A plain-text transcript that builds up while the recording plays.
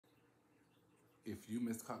If you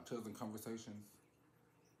miss Cocktails and Conversations,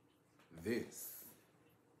 this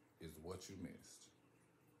is what you missed.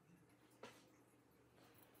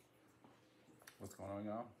 What's going on,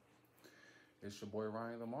 y'all? It's your boy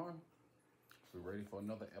Ryan Lamarre. We ready for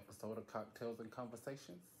another episode of Cocktails and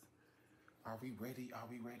Conversations? Are we ready? Are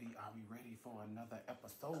we ready? Are we ready for another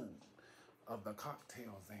episode of the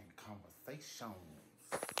Cocktails and Conversations?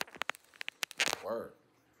 Word.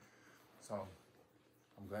 So,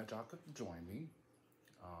 I'm glad y'all could join me.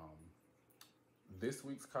 This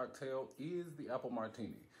week's cocktail is the apple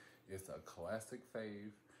martini. It's a classic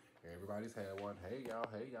fave. Everybody's had one. Hey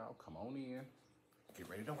y'all, come on in. Get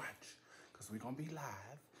ready to watch, because we're going to be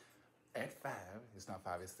live at 5. It's not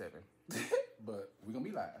 5, it's 7. But we're going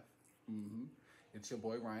to be live. It's your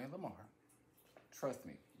boy Ryan Lamarre. Trust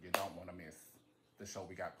me, you don't want to miss the show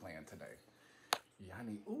we got planned today.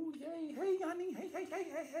 Yanni, ooh, yay, hey, Yanni, hey.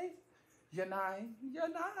 Yanai,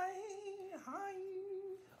 hi.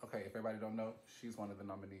 Okay, if everybody don't know, she's one of the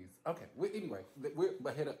nominees. Okay, anyway, we're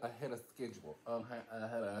ahead of schedule.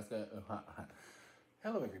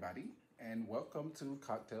 Hello, everybody, and welcome to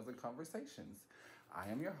Cocktails and Conversations. I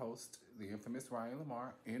am your host, the infamous Ryan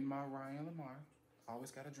Lamarre, in my Ryan Lamarre.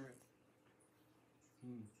 Always got a drip.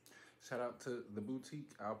 Shout out to the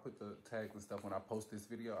boutique. I'll put the tags and stuff when I post this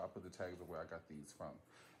video. I'll put the tags of where I got these from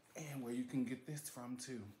and where you can get this from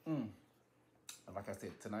too. Like I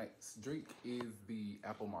said, tonight's drink is the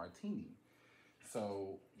apple martini.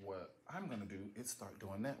 So what I'm gonna do is start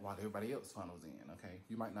doing that while everybody else funnels in, okay?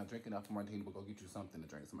 You might not drink an apple martini, but go get you something to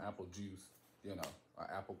drink. Some apple juice, you know, or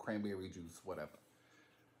apple cranberry juice, whatever.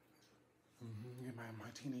 Get my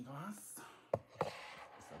martini glass.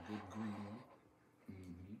 It's a good green.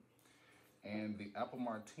 And the apple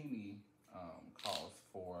martini calls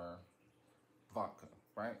for vodka,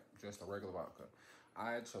 right? Just a regular vodka.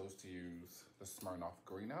 I chose to use the Smirnoff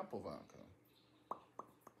green apple vodka.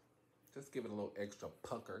 Just give it a little extra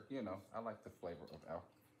pucker, you know. I like the flavor of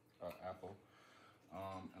apple.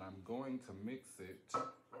 And I'm going to mix it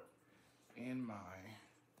in my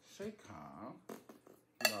shaker.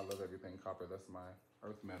 You know, I love everything copper. That's my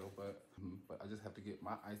earth metal, but I just have to get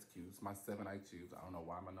my ice cubes, my 7 ice cubes. I don't know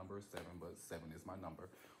why my number is 7, but 7 is my number.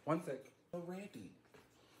 One sec. Ready.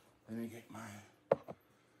 Let me get my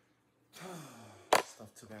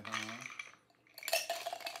stuff to that on.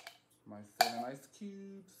 My 7 ice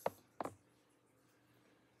cubes.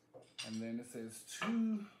 And then it says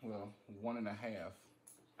 1.5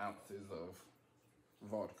 ounces of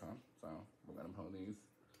vodka. So we're gonna put these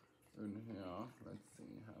in here. Let's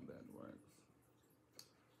see how that works.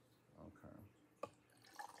 Okay.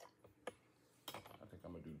 I think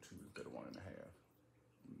I'm gonna do 2 instead of 1.5.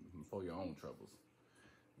 For your own troubles.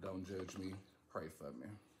 Don't judge me, pray for me.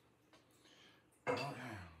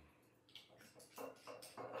 Okay.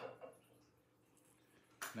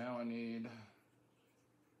 Now I need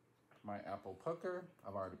my apple pucker.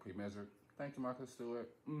 I've already pre-measured. Thank you, Marcus Stewart.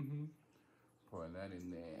 Pour that in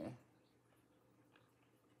there.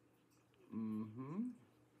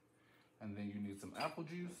 And then you need some apple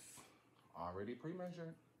juice. Already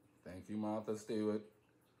pre-measured. Thank you, Martha Stewart.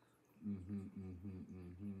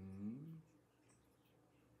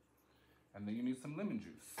 And then you need some lemon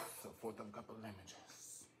juice. So 1/4 cup of lemon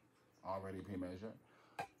juice. Already pre-measured.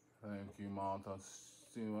 Thank you, Martha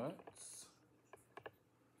Stewart.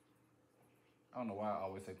 I don't know why I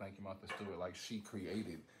always say thank you, Martha Stewart, like she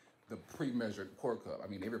created the pre-measured pour cup. I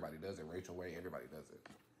mean, everybody does it. Rachel Way, everybody does it.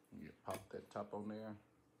 You pop that top on there,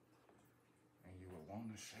 and you will want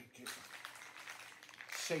to shake it.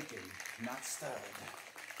 Shaken, not stirred.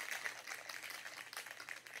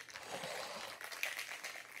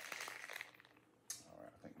 All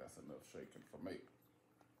right, I think that's enough shaking for me.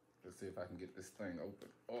 Let's see if I can get this thing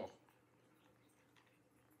open. Oh,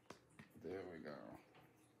 there we go.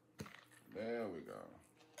 There we go.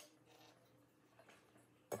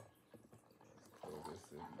 Let's pour this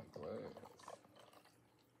in the glass.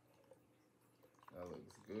 That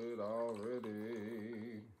looks good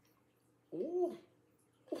already. Ooh.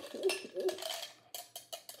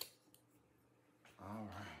 All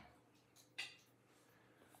right.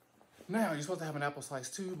 Now, you're supposed to have an apple slice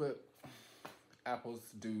too, but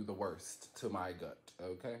apples do the worst to my gut,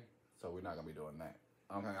 okay? So we're not gonna be doing that.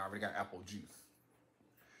 Okay, I already got apple juice.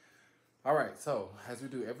 All right, so as we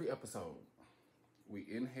do every episode, we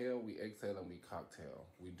inhale, we exhale, and we cocktail.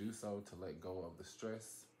 We do so to let go of the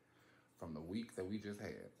stress from the week that we just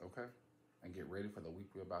had, okay? And get ready for the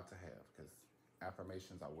week we're about to have, because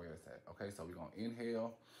affirmations are where it's at, okay? So we're gonna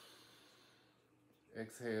inhale,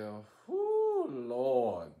 exhale, whoo,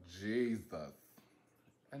 Lord Jesus,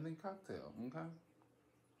 and then cocktail, okay?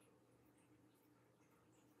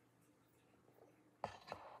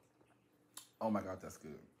 Oh my God, that's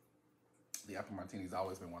good. The apple martini's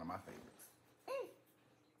always been one of my favorites.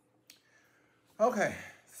 Okay,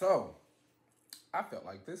 so I felt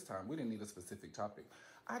like this time we didn't need a specific topic.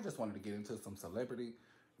 I just wanted to get into some celebrity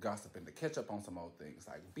gossip and to catch up on some old things.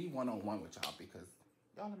 Like, be one-on-one with y'all because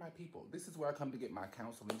y'all are my people. This is where I come to get my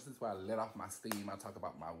counseling. This is where I let off my steam. I talk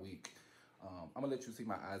about my week. I'm going to let you see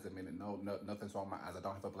my eyes in a minute. No, nothing's wrong with my eyes. I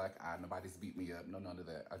don't have a black eye. Nobody's beat me up. No, none of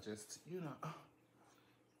that. I just, you know,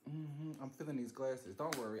 I'm feeling these glasses.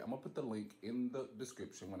 Don't worry. I'm going to put the link in the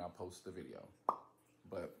description when I post the video.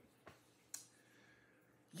 But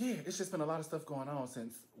yeah, it's just been a lot of stuff going on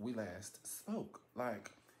since we last spoke. Like,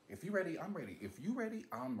 if you ready, I'm ready. If you ready,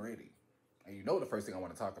 I'm ready. And you know the first thing I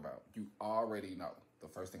want to talk about. You already know the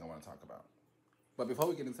first thing I want to talk about. But before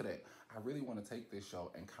we get into that, I really want to take this show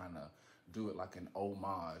and kind of do it like an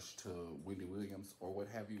homage to Wendy Williams or what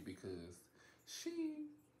have you, because she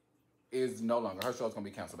is no longer, her show's going to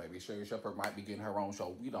be canceled, baby. Sherry Shepherd might be getting her own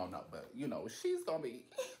show. We don't know. But, you know, she's going to be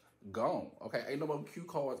gone. Okay? Ain't no more cue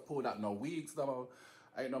cards pulled out, no wigs, no more.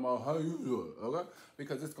 Ain't no more, how you do it, okay?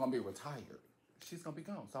 Because it's going to be retired. She's going to be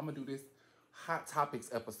gone. So I'm going to do this Hot Topics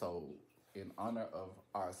episode in honor of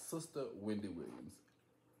our sister, Wendy Williams.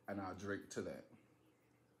 And I'll drink to that.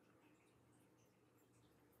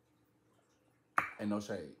 And no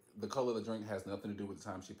shade. The color of the drink has nothing to do with the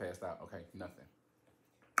time she passed out, okay? Nothing.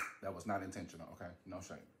 That was not intentional, okay? No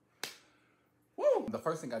shade. Woo! The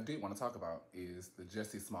first thing I did want to talk about is the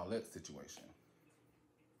Jesse Smollett situation.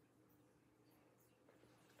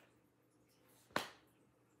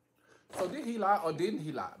 So did he lie or didn't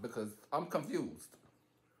he lie? Because I'm confused.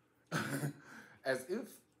 As if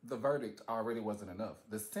the verdict already wasn't enough.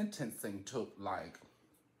 The sentencing took like,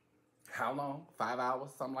 how long? 5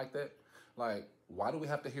 hours? Something like that? Like, why do we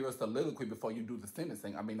have to hear a soliloquy before you do the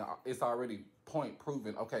sentencing? I mean, it's already point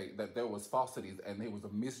proven, okay, that there was falsities and there was a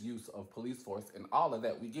misuse of police force and all of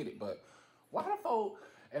that. We get it. But why the 4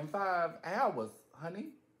 and 5 hours, honey?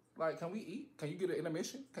 Like, can we eat? Can you get an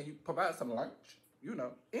intermission? Can you provide some lunch? You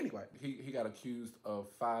know, anyway, he got accused of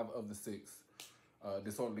 5 of the 6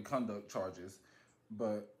 disorderly conduct charges,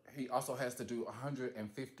 but he also has to do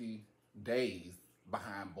 150 days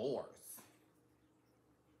behind bars.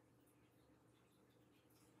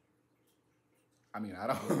 I mean, I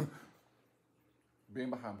don't,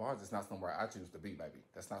 being behind bars is not somewhere I choose to be, baby.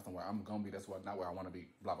 That's not somewhere I'm gonna be. That's not where I want to be.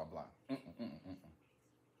 Blah, blah, blah.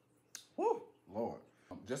 Woo, Lord.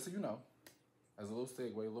 Just so you know, as a little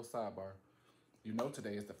segue, a little sidebar, you know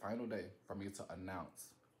today is the final day for me to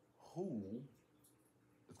announce who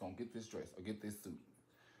is going to get this dress or get this suit.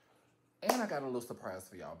 And I got a little surprise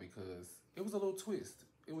for y'all because it was a little twist.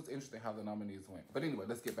 It was interesting how the nominees went. But anyway,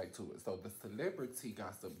 let's get back to it. So the celebrity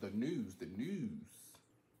gossip, the news. Did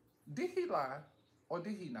he lie or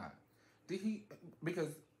did he not? Did he, because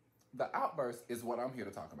the outburst is what I'm here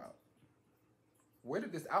to talk about. Where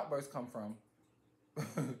did this outburst come from?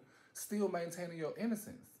 Still maintaining your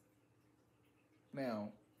innocence. Now,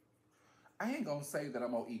 I ain't gonna say that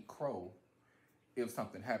I'm gonna eat crow if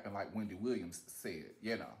something happened like Wendy Williams said.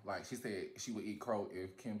 You know, like she said she would eat crow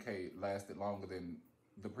if Kim K lasted longer than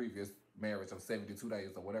the previous marriage of 72 days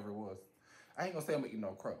or whatever it was. I ain't gonna say I'm gonna eat no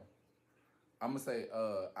crow. I'm gonna say,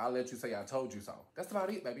 I'll let you say I told you so. That's about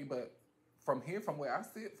it, baby. But from here, from where I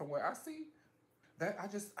sit, from where I see, that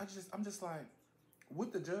I'm just like,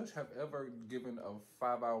 would the judge have ever given a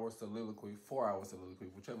 5-hour soliloquy, 4-hour soliloquy,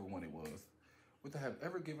 whichever one it was, would they have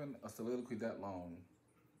ever given a soliloquy that long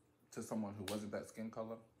to someone who wasn't that skin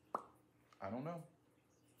color? I don't know.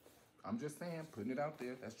 I'm just saying, putting it out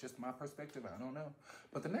there. That's just my perspective. I don't know.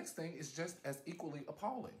 But the next thing is just as equally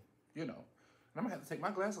appalling, you know. And I'm going to have to take my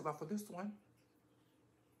glasses off for this one.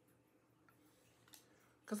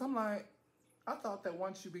 Because I'm like, I thought that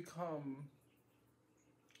once you become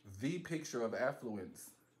the picture of affluence,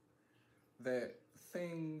 that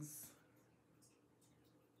things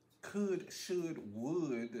could, should,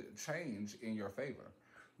 would change in your favor.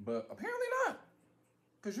 But apparently not.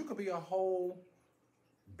 Because you could be a whole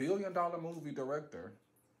billion-dollar movie director,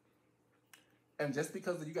 and just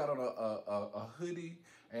because you got on a hoodie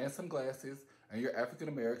and some glasses, and you're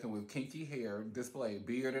African-American with kinky hair, displayed,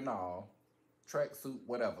 beard and all, tracksuit,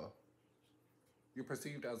 whatever, you're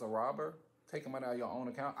perceived as a robber, taking money out of your own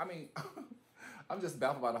account. I mean, I'm just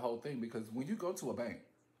baffled by the whole thing, because when you go to a bank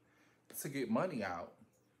to get money out,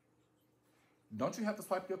 don't you have to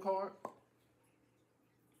swipe your card?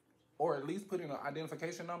 Or at least put in an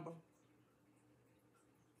identification number?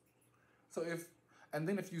 So if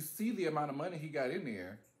you see the amount of money he got in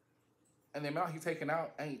there, and the amount he's taking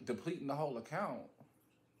out ain't depleting the whole account,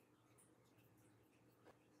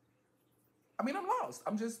 I mean, I'm lost.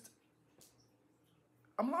 I'm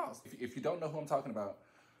I'm lost. If you don't know who I'm talking about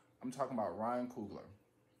Ryan Coogler.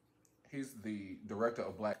 He's the director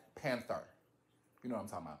of Black Panther. You know what I'm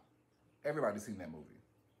talking about. Everybody's seen that movie.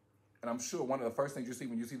 And I'm sure one of the first things you see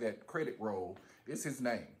when you see that credit roll is his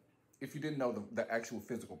name, if you didn't know the actual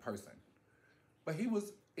physical person. But he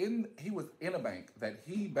was in a bank that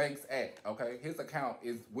he banks at, okay? His account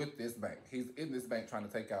is with this bank. He's in this bank trying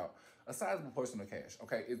to take out a sizable portion of cash,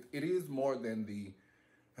 okay? It is more than the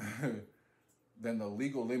than the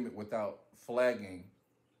legal limit without flagging,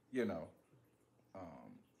 you know,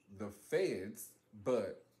 the feds,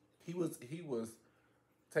 but he was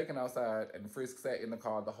taken outside and Frisk sat in the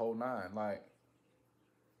car the whole nine, like.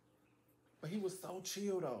 But he was so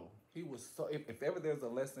chill though. He was so. If ever there's a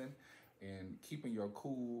lesson in keeping your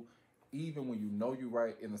cool, even when you know you're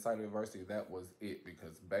right in the sight of adversity, that was it.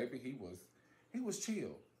 Because baby, he was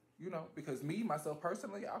chill. You know, because me myself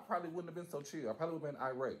personally, I probably wouldn't have been so chill. I probably would have been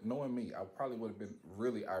irate. Knowing me, I probably would have been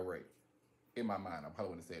really irate. In my mind, I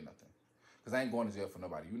probably wouldn't have said nothing. Because I ain't going to jail for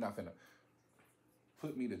nobody. You're not finna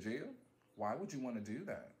put me to jail? Why would you want to do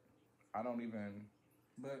that? I don't even,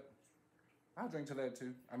 but I'll drink to that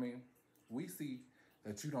too. I mean, we see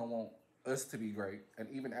that you don't want us to be great. And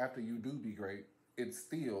even after you do be great, it's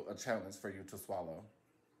still a challenge for you to swallow.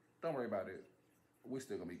 Don't worry about it. We're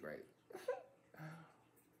still going to be great.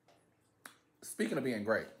 Speaking of being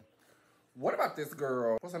great, what about this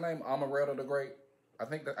girl? What's her name? Amarillo the Great? I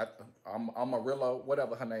think that Amarillo,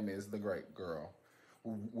 whatever her name is, the Great girl.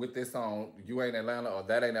 With this song, You Ain't Atlanta or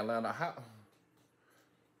That Ain't Atlanta. How?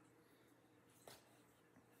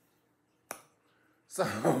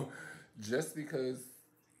 So, just because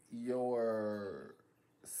your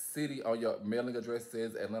city or your mailing address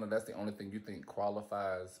says Atlanta, that's the only thing you think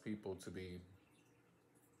qualifies people to be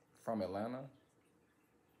from Atlanta?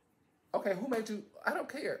 Okay, who made you? I don't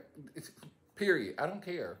care. Period. I don't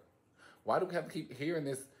care. Why do we have to keep hearing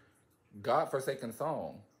this godforsaken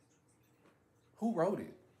song? Who wrote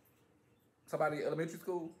it? Somebody at elementary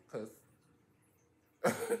school? Because,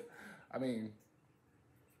 I mean,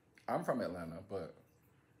 I'm from Atlanta, but,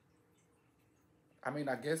 I mean,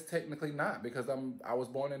 I guess technically not, because I was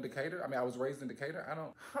born in Decatur. I mean, I was raised in Decatur.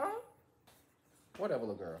 Whatever,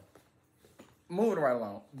 little girl. Moving right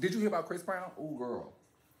along. Did you hear about Chris Brown? Ooh, girl.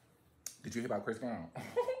 Did you hear about Chris Brown?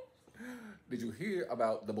 Did you hear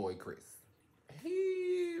about the boy Chris?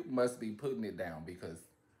 He must be putting it down because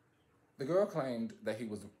the girl claimed that he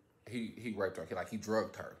raped her. He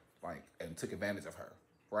drugged her, and took advantage of her,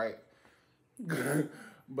 right?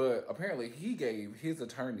 But apparently he gave his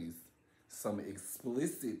attorneys some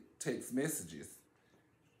explicit text messages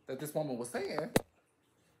that this woman was saying.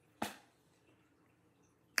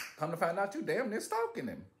 Come to find out, you damn near stalking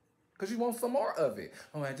him. Because you want some more of it.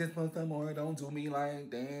 Oh, I just want some more. Don't do me like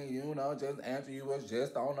that. You know, just after you was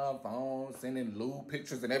just on the phone, sending lewd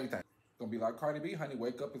pictures and everything. Gonna be like, Cardi B, honey,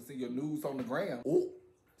 wake up and see your news on the gram. Ooh.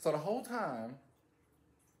 So the whole time,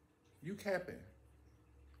 you capping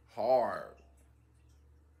hard.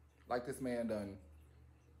 Like this man done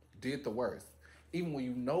did the worst. Even when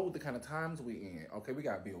you know the kind of times we in. Okay, we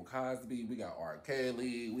got Bill Cosby, we got R.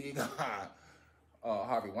 Kelly, we got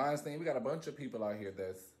Harvey Weinstein. We got a bunch of people out here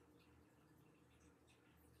that's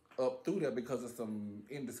up through there because of some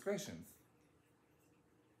indiscretions.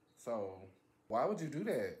 So why would you do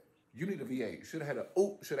that? You need a V8. Should have had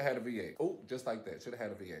a V8. Oh, just like that. Should have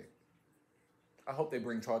had a V8. I hope they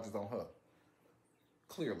bring charges on her.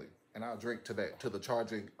 Clearly. And I'll drink to that, to the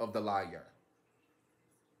charging of the liar.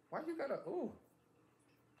 Why you gotta, ooh.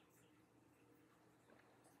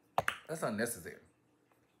 That's unnecessary.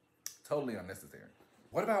 Totally unnecessary.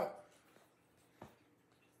 What about,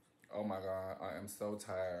 oh my God, I am so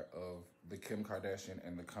tired of the Kim Kardashian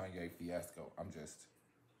and the Kanye fiasco. I'm just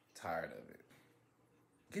tired of it.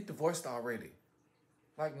 Get divorced already.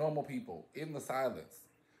 Like normal people, in the silence.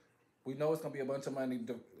 We know it's gonna be a bunch of money.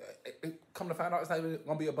 Come to find out, it's not even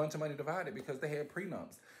gonna be a bunch of money divided because they had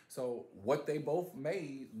prenups. So what they both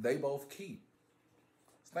made, they both keep.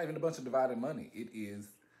 It's not even a bunch of divided money. It is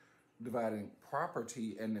dividing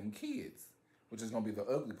property and them kids, which is gonna be the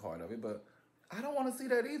ugly part of it. But I don't want to see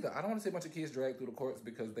that either. I don't want to see a bunch of kids dragged through the courts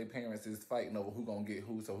because their parents is fighting over who gonna get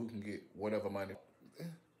who, so who can get whatever money.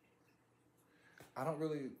 I don't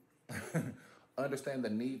really understand the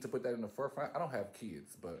need to put that in the forefront. I don't have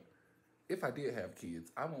kids, but if I did have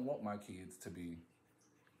kids, I wouldn't want my kids to be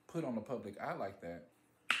put on the public eye like that.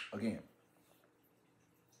 Again,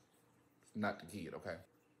 not the kid, okay?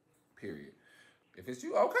 Period. If it's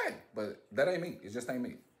you, okay, but that ain't me. It just ain't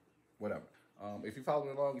me. Whatever. If you're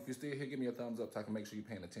following along, if you're still here, give me a thumbs up so I can make sure you're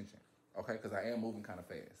paying attention, okay? Because I am moving kind of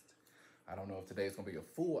fast. I don't know if today's going to be a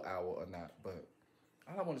full hour or not, but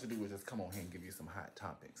all I wanted to do was just come on here and give you some hot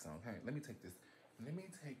topics, okay? Let me take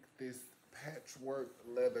this patchwork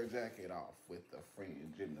leather jacket off with the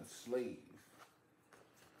fringe in the sleeve.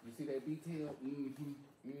 You see that detail?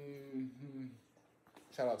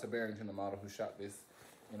 Shout out to Barrington, the model who shot this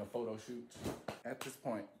in a photo shoot. At this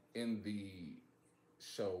point in the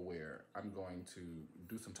show where I'm going to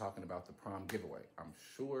do some talking about the prom giveaway. I'm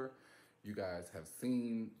sure you guys have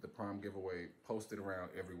seen the prom giveaway posted around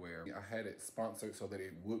everywhere. I had it sponsored so that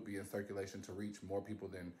it would be in circulation to reach more people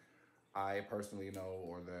than I personally know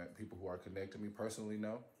or that people who are connected to me personally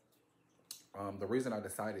know. The reason I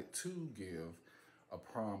decided to give a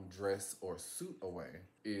prom dress or suit away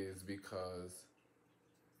is because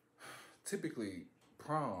typically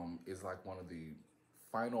prom is like one of the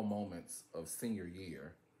final moments of senior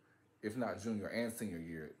year, if not junior and senior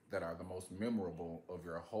year, that are the most memorable of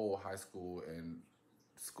your whole high school and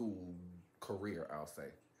school career, I'll say.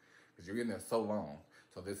 Because you're in there so long.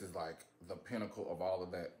 So this is like the pinnacle of all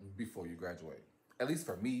of that before you graduate. At least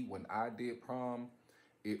for me, when I did prom,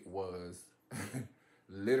 it was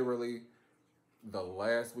literally the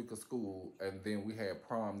last week of school, and then we had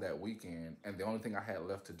prom that weekend, and the only thing I had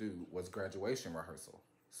left to do was graduation rehearsal.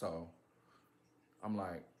 So I'm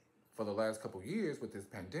like, for the last couple years with this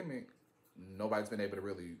pandemic, nobody's been able to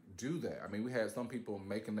really do that. I mean, we had some people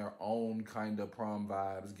making their own kind of prom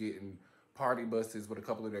vibes, getting party buses with a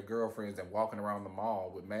couple of their girlfriends and walking around the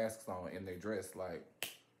mall with masks on in their dress. Like,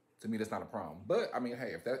 to me, that's not a prom. But I mean,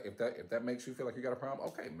 hey, if that makes you feel like you got a prom,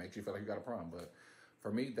 okay, makes you feel like you got a prom. But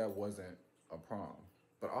for me, that wasn't a prom.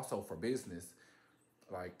 But also for business,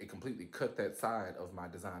 like, it completely cut that side of my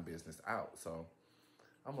design business out. So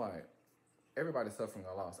I'm like, everybody's suffering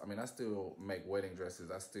a loss. I mean, I still make wedding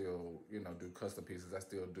dresses. I still, do custom pieces. I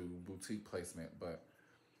still do boutique placement, but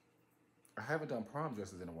I haven't done prom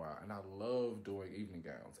dresses in a while, and I love doing evening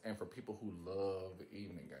gowns. And for people who love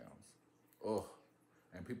evening gowns,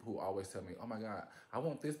 and people who always tell me, oh my God, I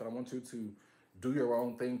want this, but I want you to do your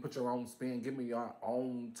own thing, put your own spin, give me your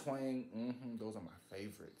own twang. Those are my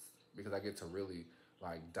favorites because I get to really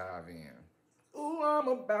like dive in. Ooh, I'm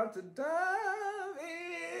about to dive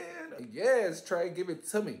in. Yes, Trey, give it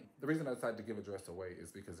to me. The reason I decided to give a dress away is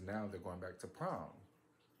because now they're going back to prom.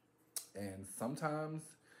 And sometimes,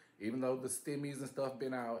 even though the stimmies and stuff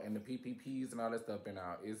been out and the PPPs and all that stuff been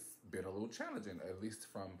out, it's been a little challenging, at least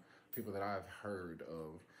from people that I've heard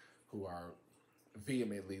of who are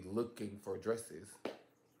vehemently looking for dresses.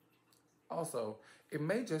 Also, it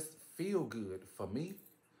may just feel good for me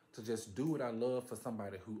to just do what I love for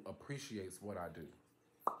somebody who appreciates what I do.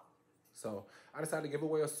 So I decided to give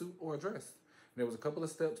away a suit or a dress. And there was a couple of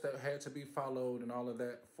steps that had to be followed and all of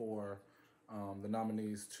that for the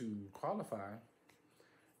nominees to qualify.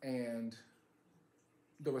 And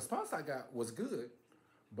the response I got was good,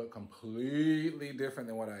 but completely different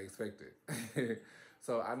than what I expected.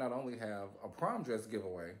 So I not only have a prom dress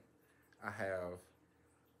giveaway, I have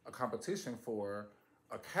a competition for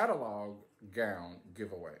a catalog gown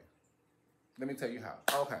giveaway. Let me tell you how.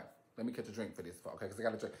 Okay, let me catch a drink for this, okay? Because I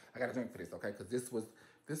got a drink for this, okay? Because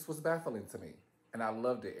this was baffling to me, and I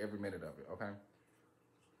loved it every minute of it, okay?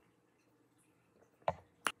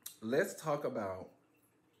 Let's talk about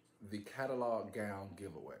the catalog gown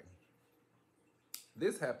giveaway.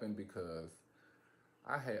 This happened because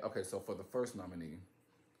so for the first nominee,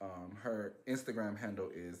 her Instagram handle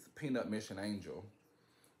is Peanut Mission Angel.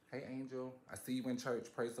 Hey, Angel, I see you in church.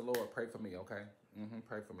 Praise the Lord. Pray for me, okay?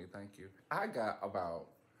 Pray for me. Thank you. I got about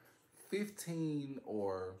 15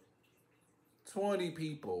 or 20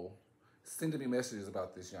 people sending me messages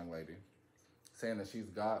about this young lady, saying that she's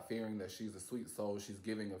God-fearing, that she's a sweet soul, she's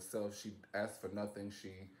giving of self, she asks for nothing,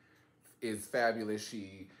 she is fabulous,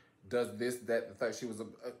 she does this, that, the third. She was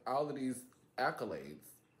all of these accolades.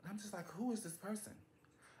 And I'm just like, who is this person?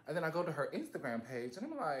 And then I go to her Instagram page, and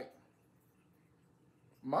I'm like,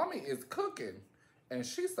 Mommy is cooking, and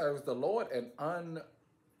she serves the Lord and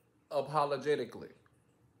unapologetically,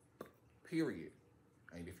 period.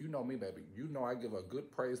 And if you know me, baby, you know I give a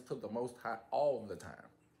good praise to the Most High all the time.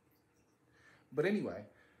 But anyway,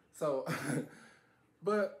 so,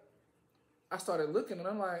 but I started looking, and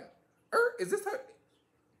I'm like, is this her?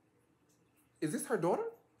 Is this her daughter?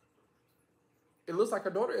 It looks like her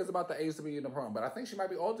daughter is about the age to be in the prom, but I think she might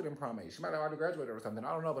be older than prom age. She might have already graduated or something.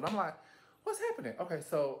 I don't know, but I'm like, what's happening? Okay,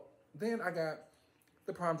 so then I got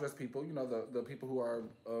the prom dress people, the people who are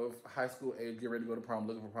of high school age, get ready to go to prom,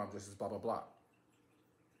 looking for prom dresses, blah, blah, blah.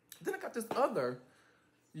 Then I got this other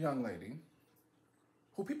young lady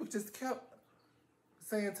who people just kept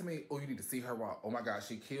saying to me, oh, you need to see her walk. Oh my God,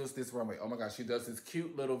 she kills this runway. Oh my God, she does this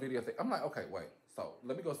cute little video thing. I'm like, okay, wait. So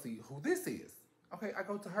let me go see who this is. Okay, I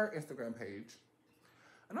go to her Instagram page.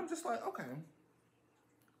 And I'm just like, okay,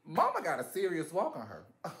 mama got a serious walk on her.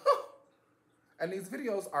 And these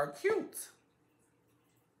videos are cute.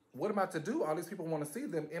 What am I to do? All these people want to see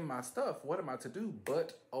them in my stuff. What am I to do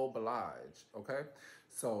but oblige, okay?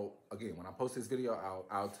 So, again, when I post this video,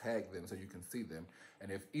 I'll tag them so you can see them.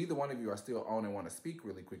 And if either one of you are still on and want to speak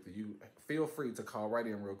really quickly, you feel free to call right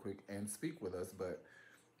in real quick and speak with us. But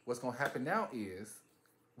what's going to happen now is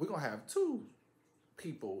we're going to have 2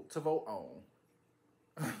 people to vote on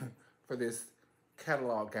for this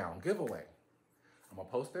catalog gown giveaway. I'm going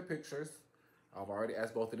to post their pictures. I've already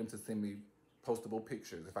asked both of them to send me postable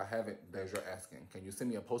pictures. If I haven't, there's your asking. Can you send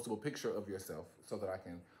me a postable picture of yourself so that I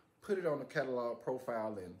can put it on the catalog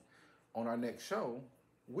profile, and on our next show,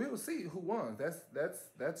 we'll see who won.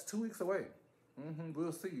 That's 2 weeks away.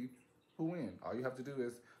 We'll see who wins. All you have to do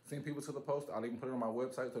is send people to the post. I'll even put it on my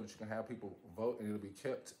website so that you can have people vote, and it'll be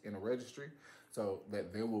kept in a registry so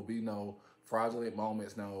that there will be no fraudulent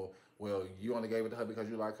moments. No, well, you only gave it to her because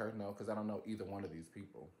you like her. No, because I don't know either one of these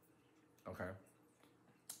people. Okay?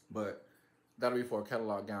 But that'll be for a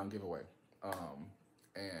catalog gown giveaway.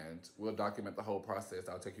 And we'll document the whole process.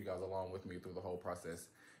 I'll take you guys along with me through the whole process.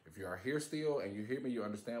 If you are here still and you hear me, you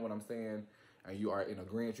understand what I'm saying, and you are in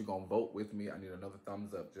agreement, you're going to vote with me. I need another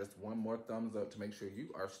thumbs up. Just one more thumbs up to make sure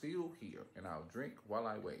you are still here. And I'll drink while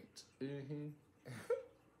I wait.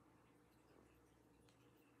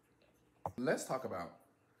 Let's talk about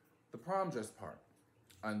the prom dress part.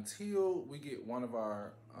 Until we get one of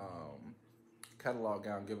our catalog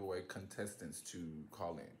gown giveaway contestants to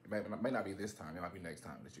call in. It may not be this time. It might be next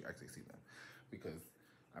time that you actually see them. Because,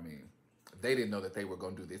 I mean, they didn't know that they were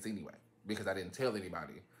going to do this anyway. Because I didn't tell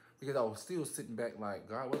anybody. Because I was still sitting back like,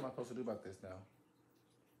 God, what am I supposed to do about this now?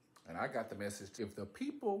 And I got the message. If the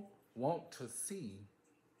people want to see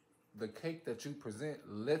the cake that you present,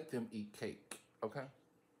 let them eat cake. Okay?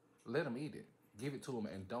 Let them eat it. Give it to them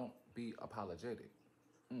and don't be apologetic.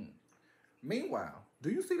 Meanwhile, do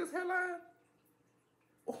you see this headline?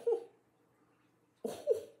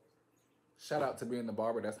 Shout out to being the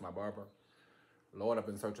barber. That's my barber. Lord, I've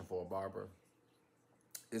been searching for a barber.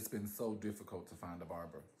 It's been so difficult to find a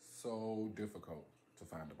barber. So difficult to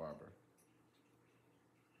find a barber.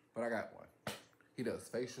 But I got one. He does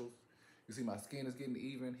facials. You see my skin is getting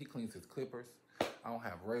even. He cleans his clippers. I don't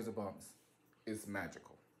have razor bumps. It's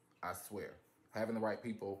magical. I swear. Having the right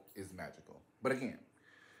people is magical. But again,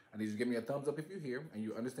 I need you to give me a thumbs up if you're here and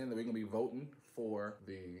you understand that we're going to be voting for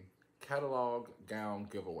the catalog gown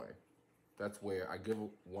giveaway. That's where I give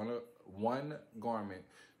one garment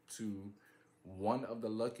to one of the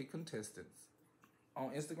lucky contestants on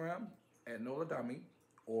Instagram at Nola Dami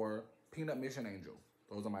or Peanut Mission Angel.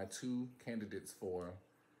 Those are my 2 candidates for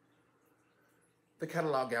the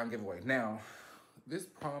catalog gown giveaway. Now, this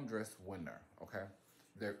prom dress winner, okay,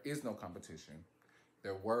 there is no competition.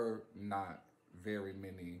 There were not very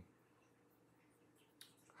many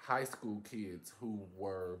high school kids who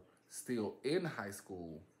were still in high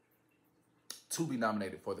school to be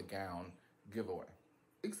nominated for the gown giveaway,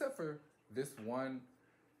 except for this one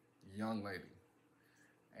young lady.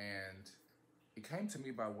 And it came to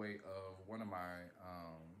me by way of one of my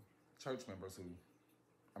church members who,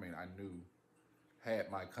 I mean, I knew had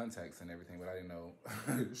my contacts and everything, but I didn't know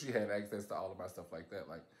she had access to all of my stuff like that.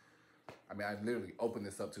 Like, I mean, I literally opened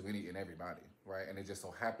this up to any and everybody, right? And it just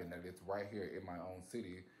so happened that it's right here in my own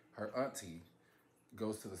city. Her auntie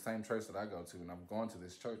goes to the same church that I go to, and I'm going to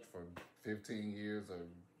this church for 15 years or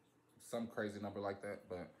some crazy number like that.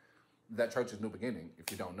 But that church is New Beginning.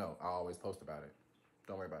 If you don't know, I always post about it.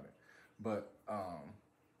 Don't worry about it. But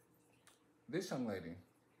this young lady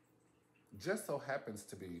just so happens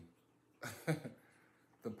to be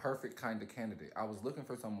the perfect kind of candidate. I was looking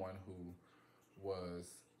for someone who was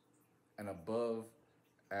an above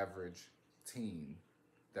average teen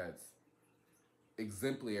that's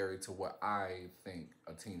exemplary to what I think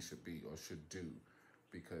a teen should be or should do.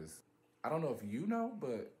 Because I don't know if you know,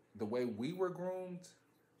 but the way we were groomed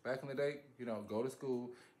back in the day, you know, go to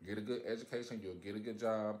school, get a good education, you'll get a good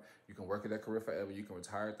job, you can work at that career forever, you can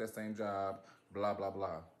retire at that same job, blah, blah,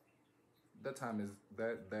 blah. That time is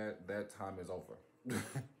over.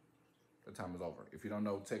 That time is over. If you don't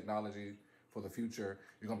know technology for the future,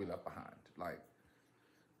 you're gonna be left behind. Like,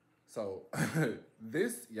 so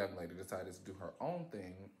this young lady decided to do her own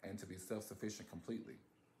thing and to be self-sufficient completely.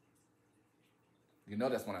 You know,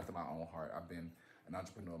 that's one after my own heart. I've been an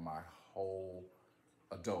entrepreneur my whole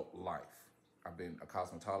adult life. I've been a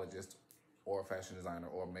cosmetologist or a fashion designer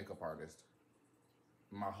or a makeup artist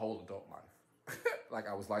my whole adult life. Like,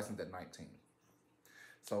 I was licensed at 19.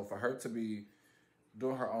 So for her to be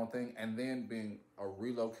doing her own thing and then being a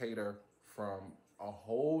relocator from a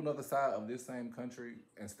whole nother side of this same country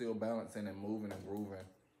and still balancing and moving and grooving.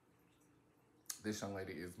 This young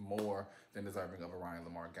lady is more than deserving of a Ryan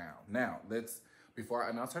Lamarre gown. Now, before I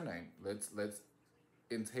announce her name, let's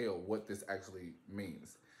entail what this actually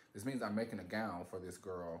means. This means I'm making a gown for this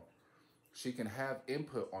girl. She can have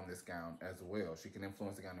input on this gown as well. She can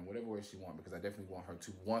influence the gown in whatever way she wants, because I definitely want her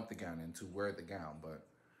to want the gown and to wear the gown. But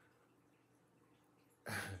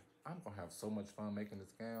I'm going to have so much fun making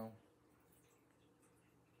this gown.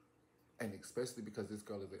 And especially because this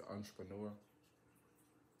girl is an entrepreneur.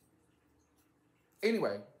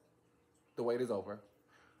 Anyway, the wait is over.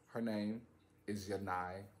 Her name is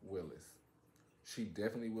Wendy Williams. She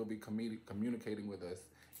definitely will be communicating with us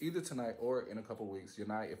either tonight or in a couple weeks.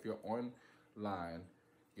 Wendy, if you're online,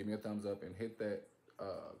 give me a thumbs up and hit that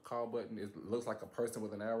call button. It looks like a person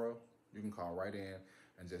with an arrow. You can call right in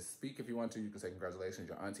and just speak if you want to. You can say congratulations.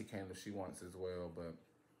 Your auntie can if she wants as well. But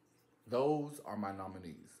those are my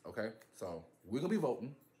nominees, okay? So we're going to be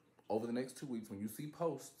voting over the next 2 weeks. When you see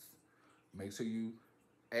posts, make sure you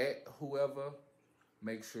add whoever.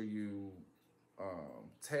 Make sure you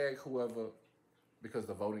tag whoever, because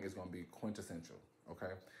the voting is going to be quintessential,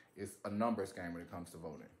 okay? It's a numbers game when it comes to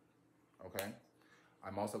voting, okay?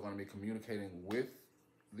 I'm also going to be communicating with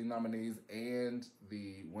the nominees and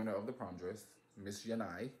the winner of the prom dress, Miss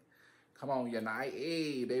Wendy. Come on, Wendy.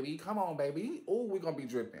 Hey, baby. Come on, baby. Oh, we're going to be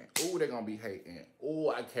dripping. Oh, they're going to be hating. Oh,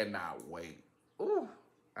 I cannot wait. Oh,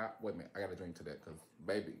 wait a minute. I got to drink to that because,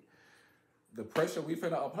 baby, the pressure we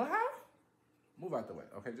finna apply, move out the way.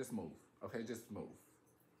 Okay, just move. Okay, just move.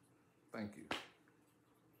 Thank you.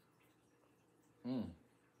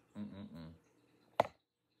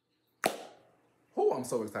 Oh, I'm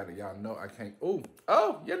so excited. Y'all know I can't. Oh,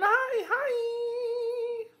 Wendy.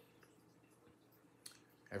 Hi.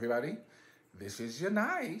 Everybody, this is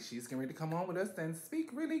Wendy. She's getting ready to come on with us and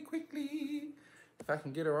speak really quickly. If I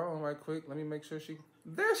can get her on right quick, let me make sure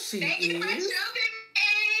there she is. Thank you for choosing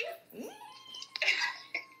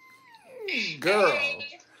me. Girl.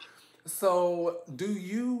 Hey. So, do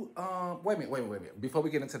you, wait a minute. Before we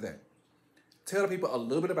get into that, tell the people a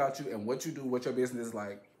little bit about you and what you do, what your business is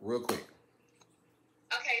like, real quick.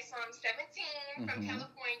 Okay, so I'm 17 from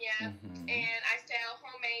California, and I sell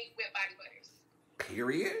homemade whipped body butters.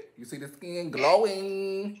 Period. You see the skin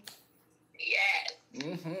glowing. Yes.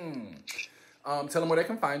 Tell them where they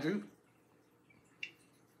can find you.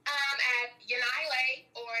 At Yenile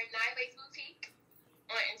or Nile's Boutique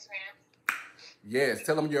on Instagram. Yes,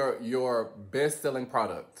 tell them your best-selling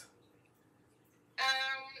product.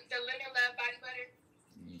 The Lemon Love body butter.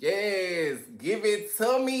 Yes, give it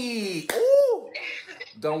to me. Ooh.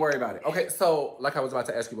 Don't worry about it. Okay, so like I was about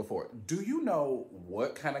to ask you before, do you know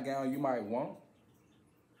what kind of gown you might want?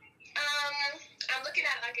 I'm looking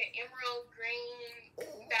at like an emerald green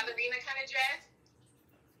ballerina kind of dress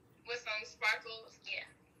with some sparkles. Yeah.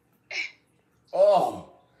 Oh,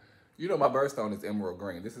 you know my birthstone is emerald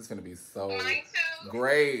green. This is gonna be so Mine too.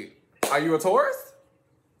 great. Are you a Taurus?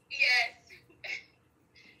 Yes.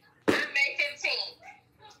 I'm May 15th.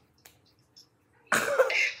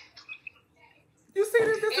 You see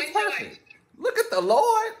this? This is perfect. Look at the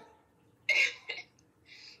Lord.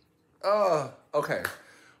 Okay.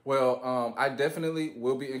 Well, I definitely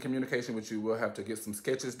will be in communication with you. We'll have to get some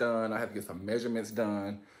sketches done. I have to get some measurements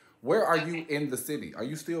done. Where are you in the city? Are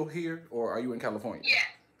you still here or are you in California?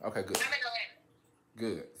 Yeah. Okay, good. I'm in Atlanta.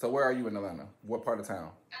 Good. So where are you in Atlanta? What part of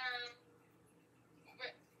town?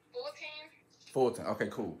 Fulton. Okay,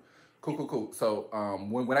 cool. Cool. So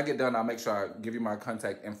when I get done, I'll make sure I give you my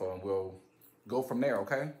contact info and we'll go from there,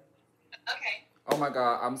 okay? Okay. Oh my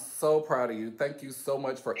God, I'm so proud of you. Thank you so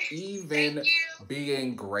much for even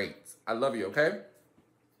being great. I love you, okay?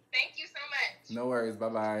 Thank you so much. No worries.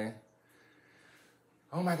 Bye-bye.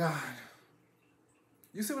 Oh my God.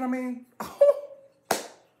 You see what I mean?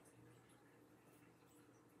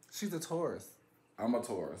 She's a Taurus. I'm a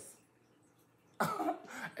Taurus.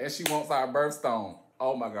 And she wants our birthstone.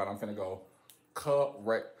 Oh my God, I'm finna go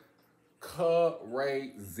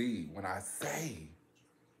crazy when I say.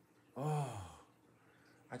 Oh,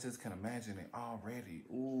 I just can imagine it already.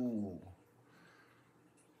 Ooh.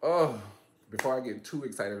 Oh, before I get too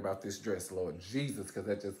excited about this dress, Lord Jesus, because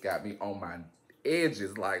that just got me on my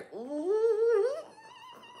edges like, ooh.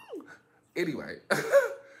 Anyway.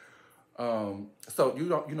 So you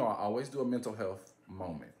know I always do a mental health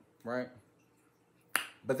moment, right?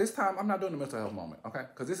 But this time I'm not doing a mental health moment, okay?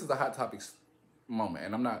 Because this is a hot topics moment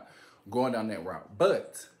and I'm not going down that route.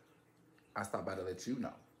 But I stopped by to let you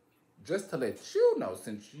know. Just to let you know,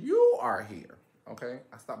 since you are here, okay?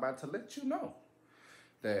 I stopped by to let you know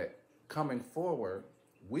that coming forward,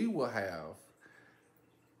 we will have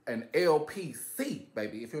an LPC,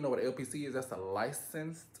 baby. If you don't know what LPC is, that's a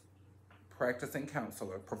licensed practicing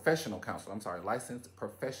counselor, professional counselor. I'm sorry, licensed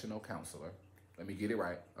professional counselor. Let me get it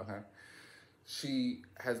right, okay? She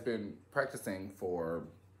has been practicing for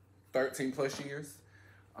 13 plus years.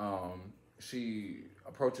 She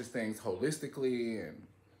approaches things holistically and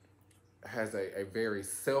has a very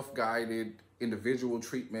self-guided individual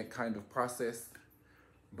treatment kind of process.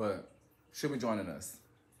 But she'll be joining us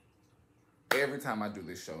every time I do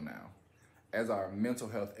this show now as our mental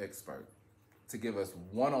health expert to give us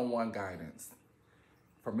one-on-one guidance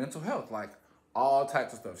for mental health, like all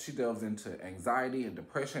types of stuff. She delves into anxiety and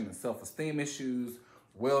depression and self-esteem issues,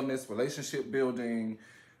 wellness, relationship building,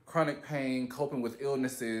 chronic pain, coping with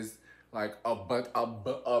illnesses, like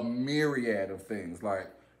a myriad of things, like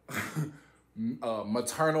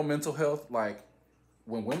maternal mental health. Like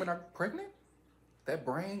when women are pregnant, that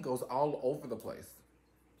brain goes all over the place.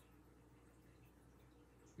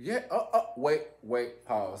 Yeah, wait,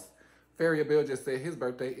 pause. Farrier Bill just said his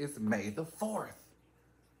birthday is May the 4th.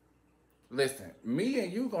 Listen, me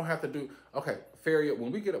and you gonna have to do, okay, Farrier,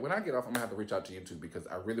 when I get off, I'm gonna have to reach out to you too, because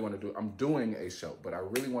I really wanna do, I'm doing a show, but I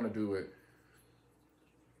really wanna do it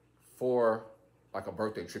for like a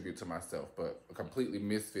birthday tribute to myself, but a completely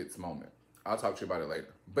misfits moment. I'll talk to you about it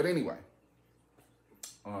later. But anyway,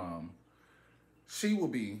 she will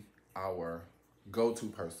be our go-to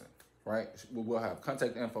person, right? We'll have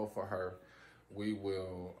contact info for her. We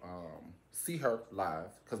will see her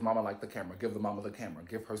live, because mama like the camera. Give the mama the camera.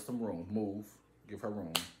 Give her some room. Move. Give her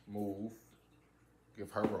room. Move. Give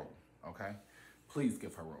her room, okay? Please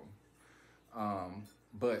give her room.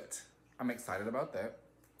 But I'm excited about that.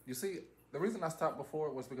 You see, the reason I stopped before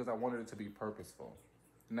was because I wanted it to be purposeful.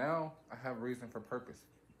 Now I have reason for purpose,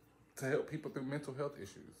 to help people through mental health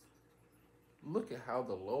issues. Look at how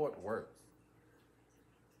the Lord works.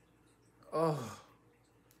 Oh,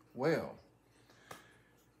 well,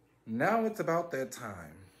 now it's about that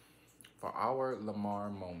time for our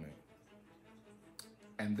Lamarre moment.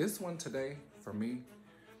 And this one today, for me,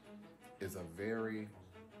 is a very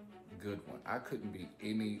good one. I couldn't be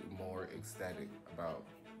any more ecstatic about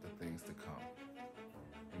the things to come.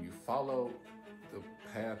 When you follow the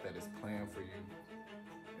path that is planned for you,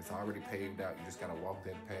 it's already paved out, you just gotta walk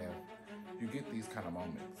that path, you get these kind of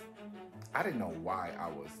moments. I didn't know why I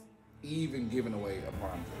was even giving away a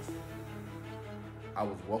prom dress. I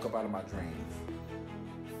was woke up out of my dreams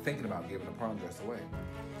thinking about giving a prom dress away.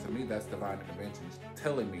 To me, that's divine intervention,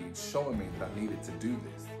 telling me, showing me that I needed to do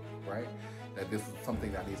this, right? That this is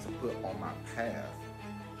something that I need to put on my path.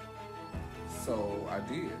 So I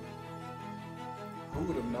did. Who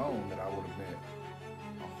would have known that I would have met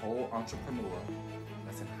a whole entrepreneur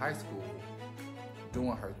that's in high school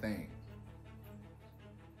doing her thing?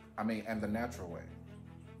 I mean, and the natural way.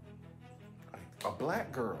 A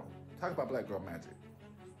black girl. Talk about black girl magic.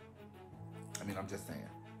 I mean, I'm just saying.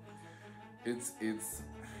 It's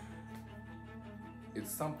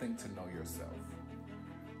something to know yourself,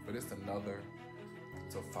 but it's another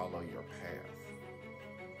to follow your path,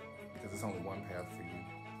 because it's only one path for you,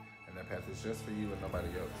 and that path is just for you and nobody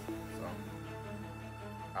else. So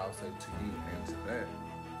I'll say to you and to that,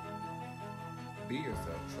 be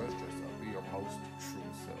yourself, trust yourself, be your most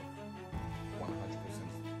true self, 100%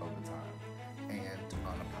 of the time, and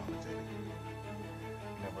unapologetically.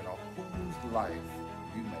 You never know whose life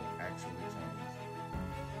you may actually change.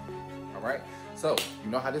 All right? So, you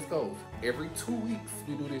know how this goes. Every 2 weeks,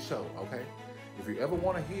 we do this show, okay? If you ever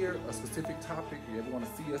want to hear a specific topic, you ever want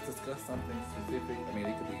to see us discuss something specific, I mean,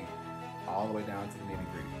 it could be all the way down to the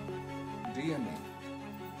nitty-gritty. DM me,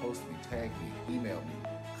 post me, tag me, email me,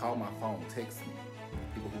 call my phone, text me,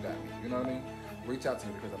 people who got me, you know what I mean? Reach out to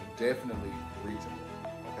me, because I'm definitely reachable,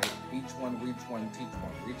 okay? Each one, reach one, teach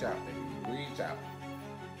one. Reach out, baby. Reach out.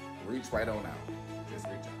 Reach right on out. Just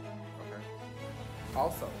reach out, okay?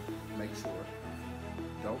 Also, make sure,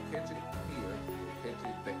 don't catch it here, catch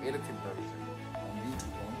it, the edited version on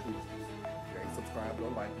YouTube on Tuesdays. If you ain't subscribed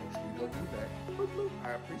or like, make sure you go do that. Boop, boop.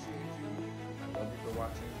 I appreciate you. I love you for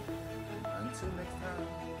watching. And until next time.